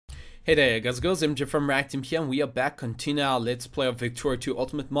Hey there guys, girls, MJ from TheRAGTeam here, and we are back continuing our Let's Play of Victoria 2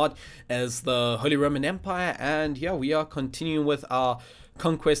 Ultimate Mod as the Holy Roman Empire. And yeah, we are continuing with our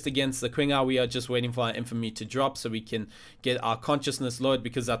conquest against the Quinga. We are just waiting for our infamy to drop so we can get our consciousness lowered,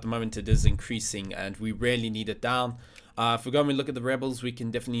 because at the moment it is increasing and we really need it down. If we go and we look at the rebels, we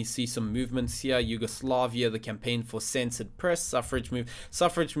can definitely see some movements here. Yugoslavia, the campaign for censored press, suffrage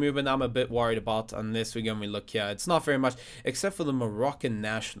movement I'm a bit worried about, unless we go and we look here. It's not very much, except for the Moroccan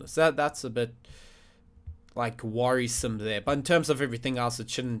nationalists. That's a bit like worrisome there. But in terms of everything else, it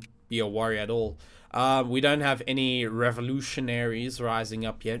shouldn't be a worry at all. We don't have any revolutionaries rising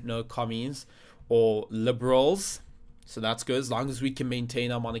up yet, no commies or liberals. So that's good. As long as we can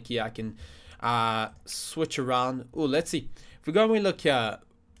maintain our monarchy, I can switch around. Oh, let's see. If we go and we look here,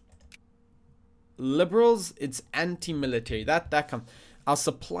 liberals, it's anti-military. That comes. Our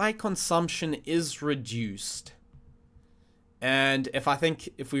supply consumption is reduced, and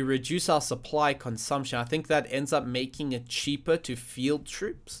if we reduce our supply consumption, I think that ends up making it cheaper to field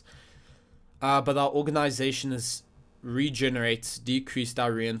troops. But our organization is regenerates, decreased.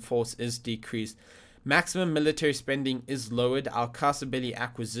 Our reinforce is decreased. Maximum military spending is lowered, our Casabelli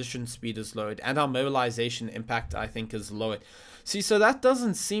acquisition speed is lowered, and our mobilization impact, I think, is lowered. See, so that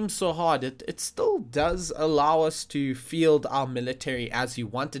doesn't seem so hard. It still does allow us to field our military as you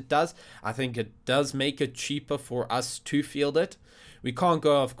want. It does. I think it does make it cheaper for us to field it. We can't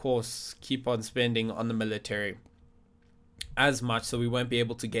go, of course, keep on spending on the military as much, so we won't be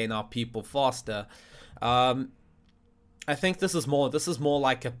able to gain our people faster. I think this is more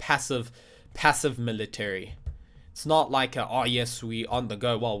like a passive military. It's not like a, oh yes, we on the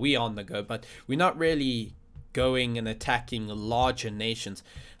go. Well, we on the go, but we're not really going and attacking larger nations.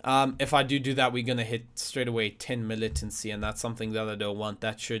 If I do that, we're gonna hit straight away 10 militancy, and that's something that I don't want.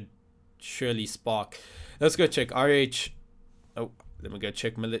 That should surely spark. Let's go check RH. Oh, let me go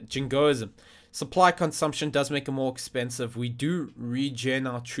check Jingoism. Supply consumption does make it more expensive. We do regen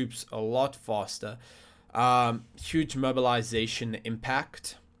our troops a lot faster. Huge mobilization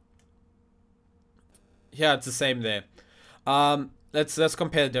impact. Yeah, it's the same there. Let's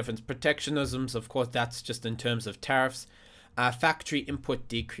compare the difference. Protectionisms, of course, that's just in terms of tariffs. Factory input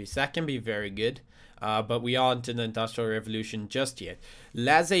decrease, that can be very good. But we aren't in the Industrial Revolution just yet.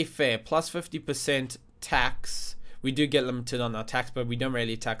 Laissez-faire, plus 50% tax. We do get limited on our tax, but we don't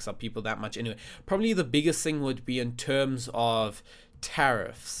really tax our people that much anyway. Probably the biggest thing would be in terms of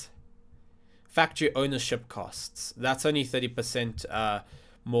tariffs. Factory ownership costs. That's only 30%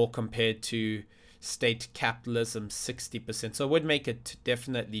 more compared to state capitalism, 60%. So it would make it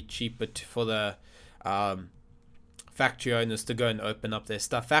definitely cheaper for the factory owners to go and open up their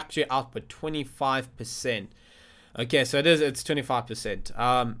stuff. Factory output, 25%. Okay, so it's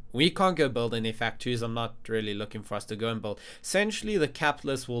 25%. We can't go build any factories. I'm not really looking for us to go and build. Essentially, the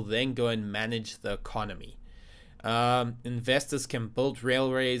capitalists will then go and manage the economy. Investors can build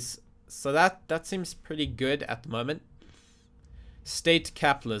railways. So that seems pretty good at the moment. State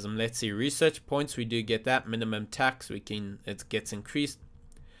capitalism, let's see, research points, we do get that. Minimum tax, it gets increased.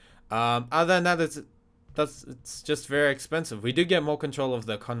 Other than that, it's just very expensive. We do get more control of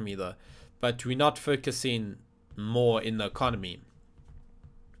the economy though, but we're not focusing more in the economy.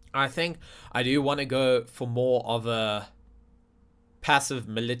 I think I do want to go for more of a passive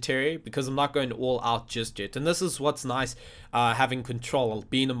military, because I'm not going all out just yet. And this is what's nice, having control,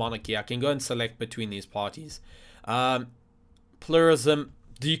 being a monarchy. I can go and select between these parties. Pluralism,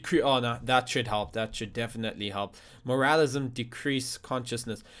 decrease. Oh no, that should help. That should definitely help. Moralism, decrease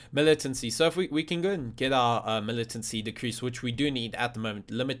consciousness. Militancy. So if we can go and get our militancy decrease, which we do need at the moment.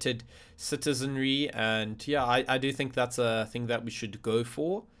 Limited citizenry, and yeah, I do think that's a thing that we should go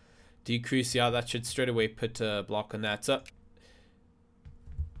for. Decrease, yeah, that should straight away put a block on that. So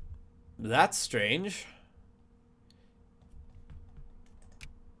that's strange.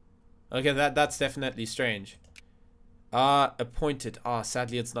 Okay, that's definitely strange. Appointed.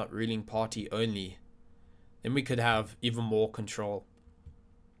 Sadly it's not ruling party only. Then we could have even more control.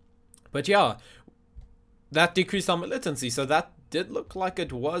 But yeah, that decreased our militancy, so that did look like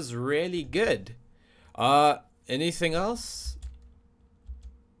it was really good. Anything else?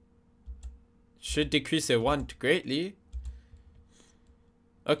 Should decrease their want greatly.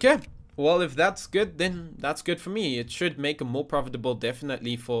 Okay. Well, if that's good, then that's good for me. It should make them more profitable,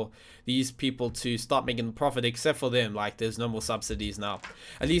 definitely, for these people to start making profit, except for them. Like, there's no more subsidies now.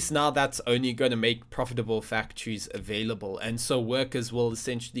 At least now that's only going to make profitable factories available. And so workers will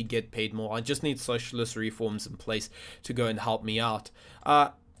essentially get paid more. I just need socialist reforms in place to go and help me out.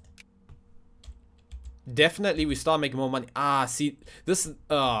 Definitely, we start making more money. See, this...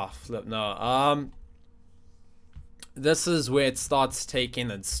 flip, no. this is where it starts taking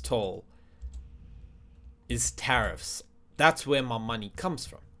its toll, is tariffs. That's where my money comes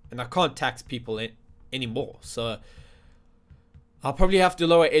from, and I can't tax people anymore, so I'll probably have to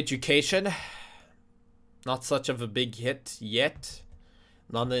lower education. Not such of a big hit yet.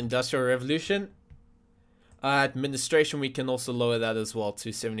 Not the Industrial Revolution. Administration, we can also lower that as well to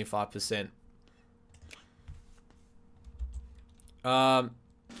 75%.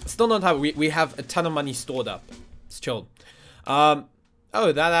 Still not how we have a ton of money stored up. It's chilled. Oh,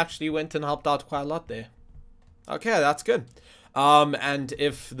 that actually went and helped out quite a lot there. Okay, that's good. And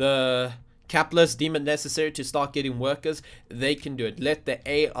if the capitalists deem it necessary to start getting workers, they can do it. Let the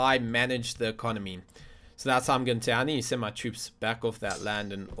AI manage the economy. So that's how I'm going to say. I need to send my troops back off that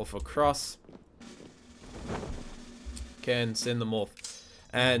land and off across. Okay, and send them off.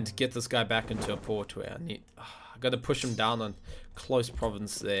 And get this guy back into a port where I need... I got to push him down on close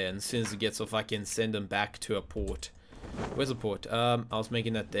province there. And as soon as he gets off, I can send him back to a port. Where's the port? I was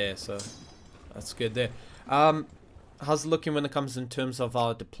making that there, so that's good there. How's it looking when it comes in terms of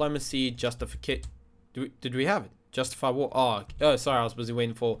our diplomacy, justification? Did we have it? Justify war? Oh, sorry, I was busy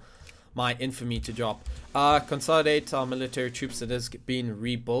waiting for my infamy to drop. Consolidate our military troops. It is being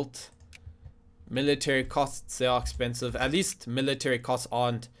rebuilt. Military costs, they are expensive. At least military costs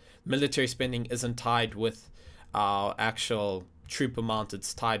aren't. Military spending isn't tied with our actual troop amount.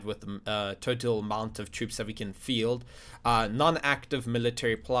 It's tied with the total amount of troops that we can field. Non-active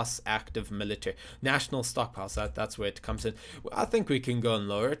military plus active military. National stockpiles, that's where it comes in. I think we can go and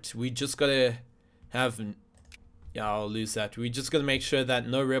lower it. We just gotta have... Yeah, I'll lose that. We just gotta make sure that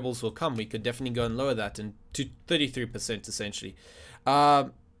no rebels will come. We could definitely go and lower that to 33% essentially.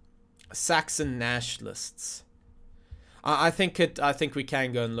 Saxon nationalists. I think we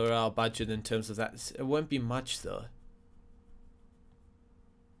can go and lower our budget in terms of that. It won't be much though.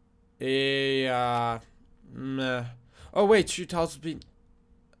 Yeah. Oh wait, shoot, I was being...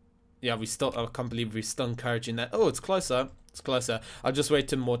 Yeah, we still... I can't believe we're still encouraging that. Oh, it's closer. It's closer. I'll just wait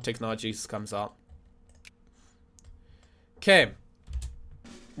till more technology comes out. Okay.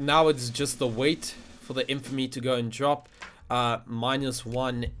 Now it's just the wait for the infamy to go and drop.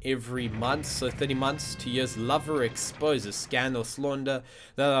 -1 every month, so 30 months, 2 years. Lover exposes scandal, slander.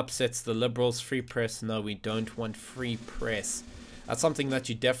 That upsets the liberals. Free press. No, we don't want free press. That's something that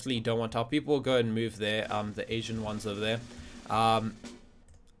you definitely don't want. Our people will go and move there. The Asian ones over there.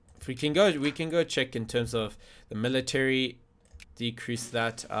 If we can go check in terms of the military. Decrease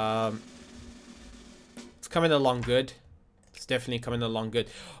that. It's coming along good. It's definitely coming along good.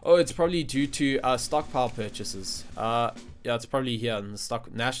 Oh, it's probably due to stockpile purchases. Yeah, it's probably here in the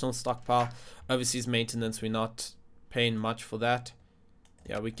national stockpile. Overseas maintenance, we're not paying much for that.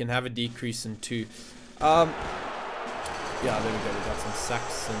 Yeah, we can have a decrease in 2. Yeah, there we go. We got some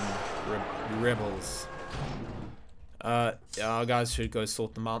Saxon rebels. Yeah, our guys should go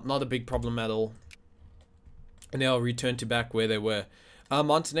sort them out. Not a big problem at all. And they'll return to back where they were.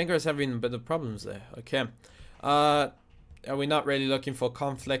 Montenegro is having a bit of problems there. Okay. We're not really looking for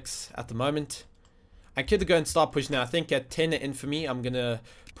conflicts at the moment. I could go and start pushing now. I think at 10 infamy, I'm going to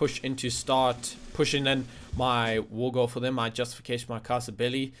push into start pushing in my war goal for them, my justification, my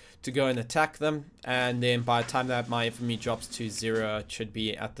castability to go and attack them. And then by the time that my infamy drops to 0, it should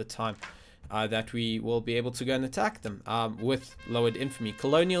be at the time that we will be able to go and attack them with lowered infamy.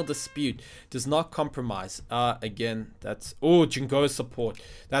 Colonial dispute does not compromise. Again, that's... Oh, Jingo support.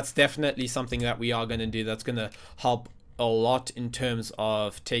 That's definitely something that we are going to do. That's going to help a lot in terms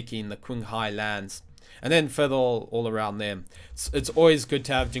of taking the Qinghai lands. And then further all around them. It's always good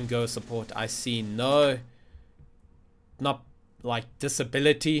to have Jingo support. I see no... Not like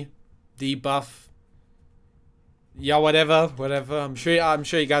disability debuff. Yeah, whatever. I'm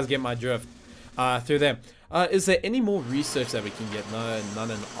sure you guys get my drift through them. Is there any more research that we can get? No,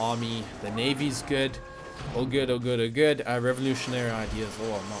 none in army. The navy's good. All good. Revolutionary ideas.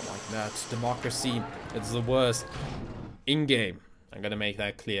 Oh, not like that. Democracy. It's the worst. In-game. I'm gonna make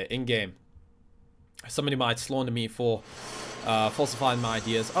that clear. In-game. Somebody might slander me for falsifying my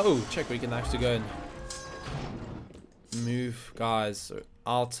ideas. Oh, check. We can actually go and move guys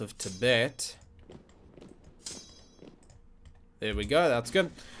out of Tibet. There we go. That's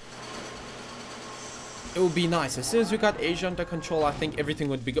good. It would be nice. As soon as we got Asia under control, I think everything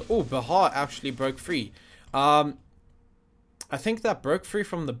would be good. Oh, Bihar actually broke free. I think that broke free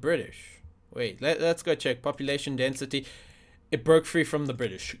from the British. Wait, let's go check. Population density. It broke free from the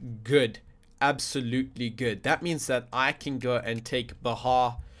British. Good. Absolutely good. That means that I can go and take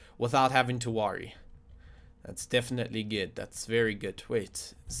Bihar without having to worry. That's definitely good. That's very good.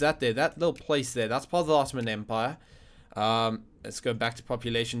 Wait, is that there? That little place there, that's part of the Ottoman Empire. Let's go back to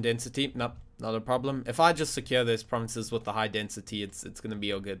population density. Nope, not a problem. If I just secure those provinces with the high density, it's gonna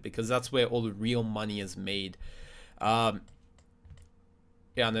be all good, because that's where all the real money is made.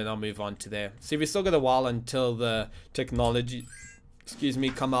 Yeah, and then I'll move on to there. See, we still got a while until the technology, excuse me,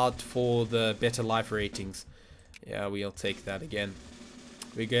 come out for the better life ratings. Yeah, we'll take that again.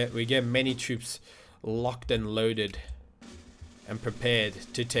 We get many troops locked and loaded and prepared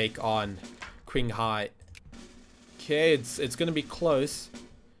to take on Qinghai. Okay, it's gonna be close.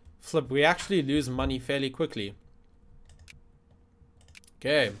 Flip, we actually lose money fairly quickly.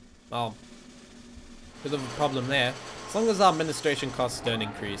 Okay, well, bit of a problem there. As long as our administration costs don't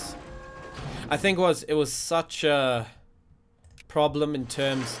increase. I think it was such a problem in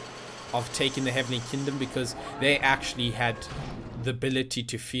terms of taking the Heavenly Kingdom, because they actually had the ability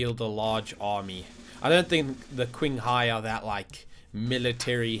to field a large army. I don't think the Qinghai are that like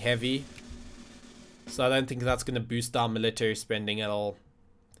military heavy, so I don't think that's going to boost our military spending at all.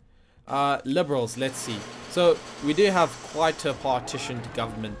 Liberals, let's see. So we do have quite a partitioned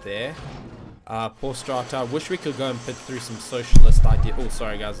government there. Poor strata. I wish we could go and put through some socialist ideas. Oh,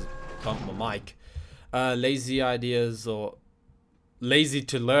 sorry guys, I bumped my mic. Lazy ideas, or lazy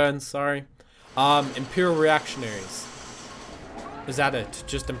to learn, sorry. Imperial reactionaries. Is that it?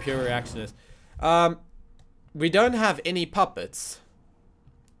 Just imperial reactionaries. We don't have any puppets.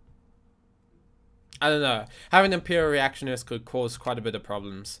 I don't know. Having imperial reactionaries could cause quite a bit of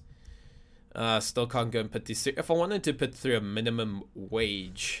problems. Still can't go and put these through. If I wanted to put through a minimum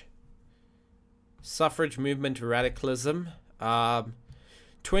wage. Suffrage movement radicalism.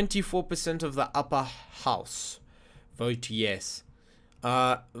 24% of the upper house vote yes.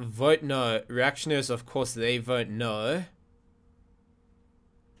 Vote no. Reactionaries, of course, they vote no.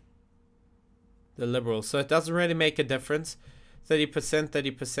 The Liberals. So it doesn't really make a difference. 30%,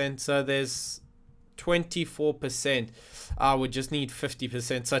 30%. So there's 24%. We just need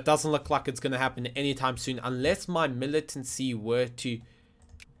 50%. So it doesn't look like it's going to happen anytime soon, unless my militancy were to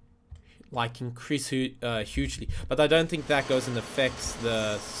like increase hugely. But I don't think that goes and affects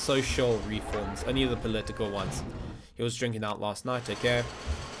the social reforms, only the political ones. He was drinking out last night, okay?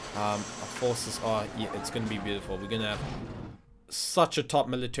 Our forces are, yeah, it's going to be beautiful. We're going to have such a top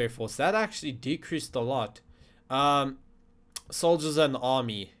military force. That actually decreased a lot. Soldiers and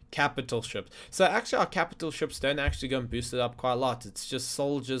army, capital ships. So actually our capital ships don't actually go and boost it up quite a lot. It's just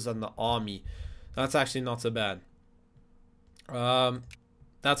soldiers and the army. That's actually not so bad.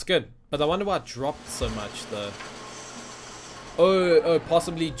 That's good. But I wonder why it dropped so much though. Oh,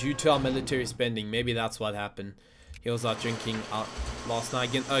 possibly due to our military spending. Maybe that's what happened. He was out drinking out last night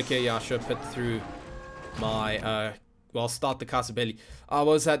again. Okay, yeah, I should put through my well, start the Casabelli. What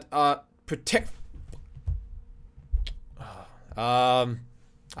was that? Protect.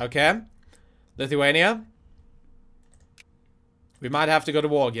 Okay. Lithuania. We might have to go to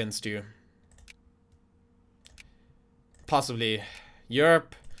war against you. Possibly.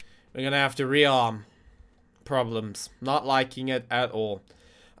 Europe. We're gonna have to rearm. Problems. Not liking it at all.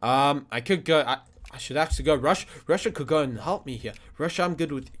 I could go. I should actually go. Russia could go and help me here. Russia, I'm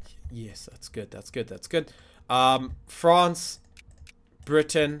good with. Yes, that's good. That's good. That's good. France,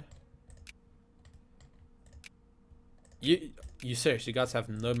 Britain. You seriously guys have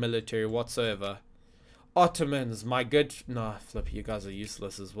no military whatsoever. Ottomans, my good. Nah, flip. You guys are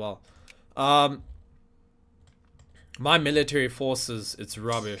useless as well. My military forces, it's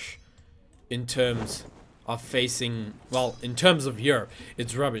rubbish. In terms of facing, well, in terms of Europe,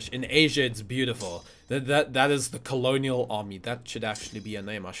 it's rubbish. In Asia, it's beautiful. That is the colonial army. That should actually be a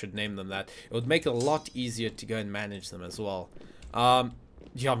name. I should name them that. It would make it a lot easier to go and manage them as well.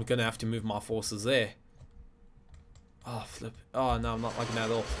 Yeah, I'm gonna have to move my forces there. Oh, flip. Oh, no, I'm not liking that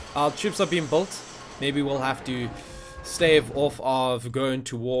at all. Our troops are being built. Maybe we'll have to stave off of going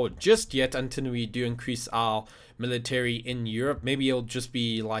to war just yet until we do increase our military in Europe. Maybe it'll just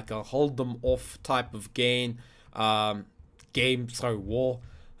be like a hold them off type of war, and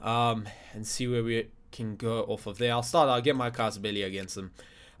see where we can go off of there. I'll get my Casabelli against them.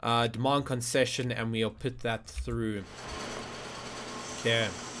 Demand concession, and we'll put that through. Okay.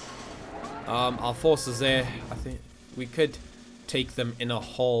 Our forces there, I think we could take them in a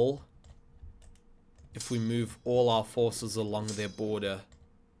whole if we move all our forces along their border.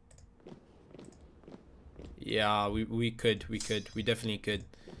 Yeah, we definitely could.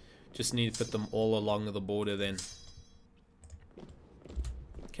 Just need to put them all along the border then.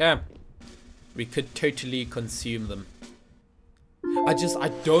 Okay. We could totally consume them. I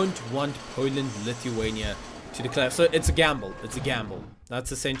don't want Poland, Lithuania to declare. So it's a gamble. It's a gamble.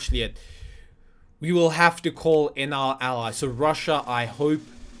 That's essentially it. We will have to call in our allies. So Russia, I hope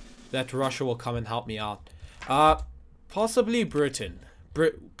that Russia will come and help me out. Possibly Britain.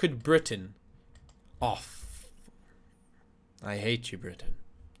 Could Britain off. I hate you, Britain.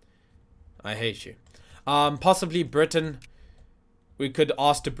 I hate you. Possibly Britain, we could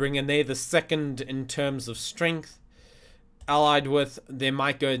ask to bring in there the second in terms of strength. Allied with, they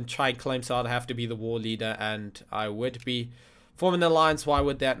might go and try claim, so I'd have to be the war leader, and I would be forming an alliance. Why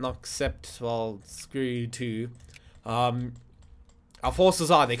would that not accept? Well, screw you too. Our forces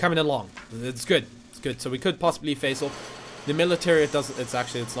they're coming along. It's good. It's good. So we could possibly face off. The military,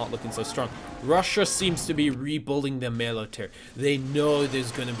 it's not looking so strong. Russia seems to be rebuilding their military. They know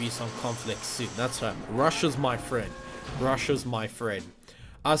there's going to be some conflict soon. That's right. Russia's my friend. Russia's my friend.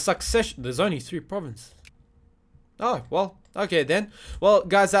 Succession. There's only 3 provinces. Oh, well, okay then. Well,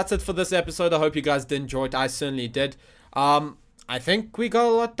 guys, that's it for this episode. I hope you guys did enjoy it. I certainly did. I think we got a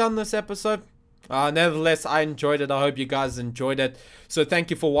lot done this episode. Nevertheless, I enjoyed it. I hope you guys enjoyed it. So thank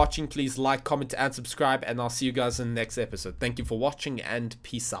you for watching. Please like, comment, and subscribe. And I'll see you guys in the next episode. Thank you for watching and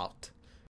peace out.